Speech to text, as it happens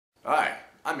Hi,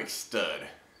 I'm McStud.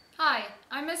 Hi,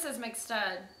 I'm Mrs.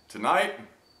 McStud. Tonight,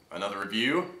 another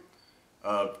review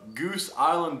of Goose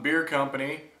Island Beer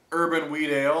Company Urban Wheat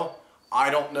Ale. I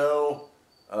don't know,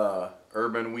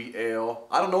 Urban Wheat Ale.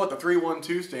 I don't know what the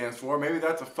 312 stands for. Maybe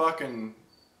that's a fucking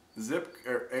zip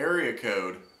or area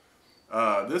code.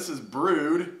 This is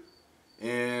brewed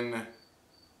in,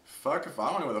 fuck if I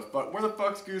don't know where the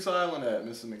fuck's Goose Island at,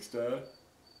 Mrs. McStud?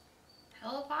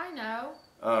 Hell if I know.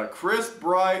 Crisp,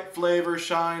 bright flavor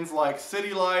shines like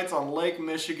city lights on Lake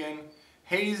Michigan.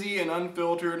 Hazy and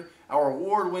unfiltered, our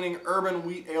award-winning Urban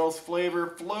Wheat Ale's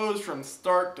flavor flows from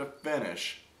start to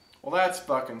finish. Well, that's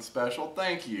fucking special.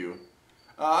 Thank you.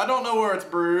 I don't know where it's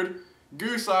brewed.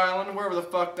 Goose Island, wherever the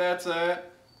fuck that's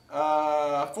at.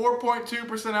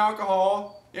 4.2%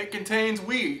 alcohol. It contains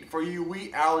wheat for you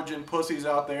wheat allergen pussies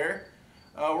out there.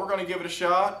 We're going to give it a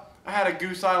shot. I had a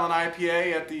Goose Island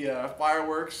IPA at the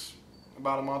fireworks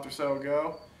about a month or so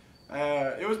ago.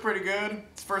 It was pretty good.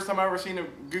 It's the first time I've ever seen a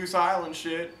Goose Island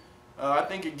shit. I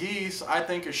think of geese, I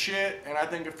think of shit, and I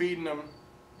think of feeding them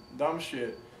dumb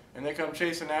shit. And they come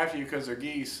chasing after you because they're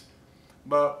geese.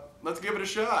 But let's give it a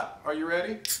shot. Are you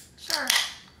ready? Sure.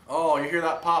 Oh, you hear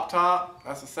that pop top?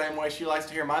 That's the same way she likes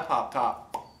to hear my pop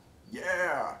top.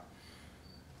 Yeah.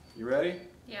 You ready?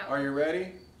 Yeah. Are you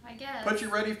ready? I guess. Put your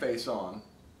ready face on.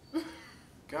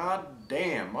 God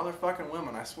damn, motherfucking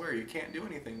women, I swear you can't do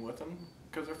anything with them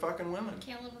because they're fucking women.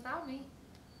 Can't live without me.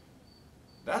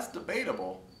 That's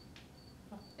debatable.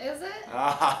 Is it?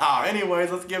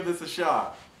 Anyways, let's give this a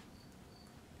shot.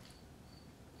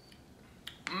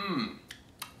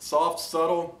 Soft,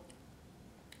 subtle,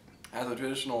 has a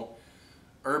traditional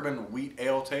urban wheat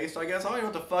ale taste, I guess. I don't know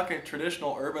what the fucking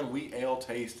traditional urban wheat ale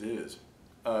taste is.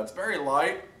 It's very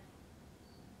light.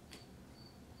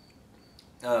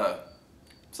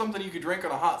 Something you could drink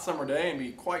on a hot summer day and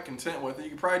be quite content with it. You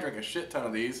could probably drink a shit ton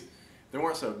of these. They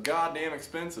weren't so goddamn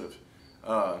expensive.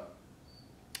 Not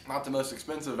the most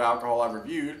expensive alcohol I've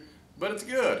reviewed, but it's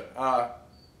good. A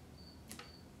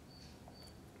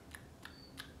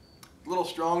little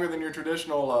stronger than your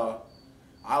traditional,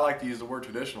 I like to use the word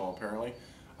traditional apparently,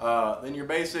 than your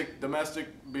basic domestic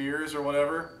beers or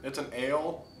whatever. It's an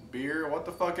ale, beer, what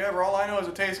the fuck ever. All I know is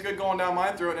it tastes good going down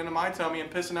my throat and into my tummy and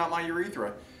pissing out my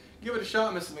urethra. Give it a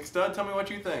shot, Mrs. McStud. Tell me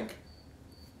what you think.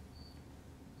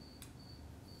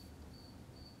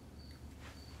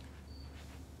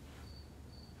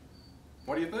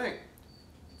 What do you think?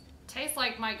 Tastes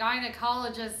like my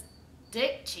gynecologist's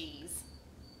dick cheese.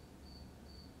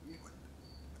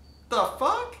 The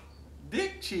fuck?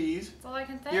 Dick cheese? That's all I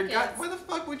can think of. Where the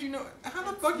fuck would you know? How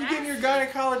the fuck you getting your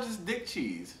gynecologist's dick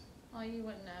cheese? Well, you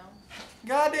wouldn't know.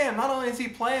 Goddamn, not only is he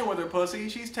playing with her pussy,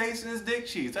 she's tasting his dick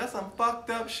cheese. That's some fucked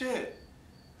up shit.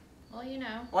 Well, you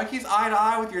know. Like he's eye to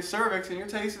eye with your cervix and you're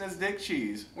tasting his dick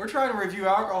cheese. We're trying to review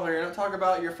alcohol here and not talk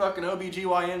about your fucking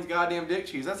OBGYN's goddamn dick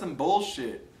cheese. That's some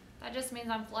bullshit. That just means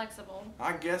I'm flexible.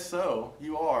 I guess so.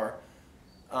 You are.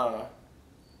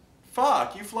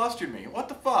 Fuck, you flustered me. What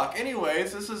the fuck?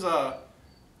 Anyways, this is a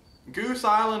Goose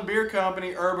Island Beer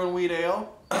Company Urban Wheat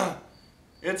Ale.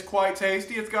 It's quite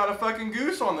tasty. It's got a fucking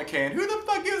goose on the can. Who the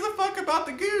fuck gives a fuck about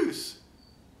the goose?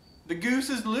 The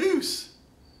goose is loose.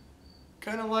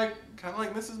 Kind of like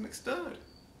Mrs. McStud.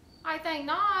 I think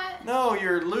not. No,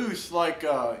 you're loose like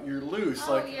you're loose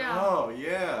Oh, like yeah. Oh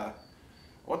yeah.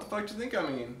 What the fuck do you think I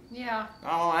mean? Yeah.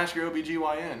 I'll ask your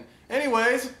OBGYN.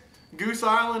 Anyways, Goose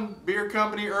Island Beer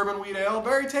Company Urban Wheat Ale,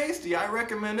 very tasty. I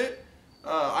recommend it.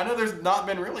 I know there's not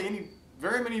been really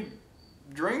very many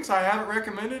drinks I haven't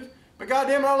recommended, but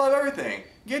goddamn it, I love everything.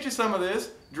 Get you some of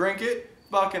this, drink it,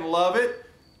 fucking love it.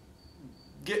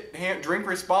 Drink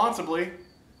responsibly.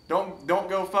 Don't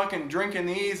go fucking drinking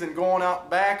these and going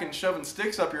out back and shoving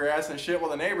sticks up your ass and shit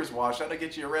while the neighbors watch. That'll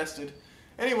get you arrested.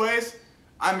 Anyways,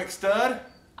 I'm McStud.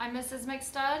 I'm Mrs.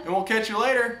 McStud. And we'll catch you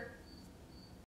later.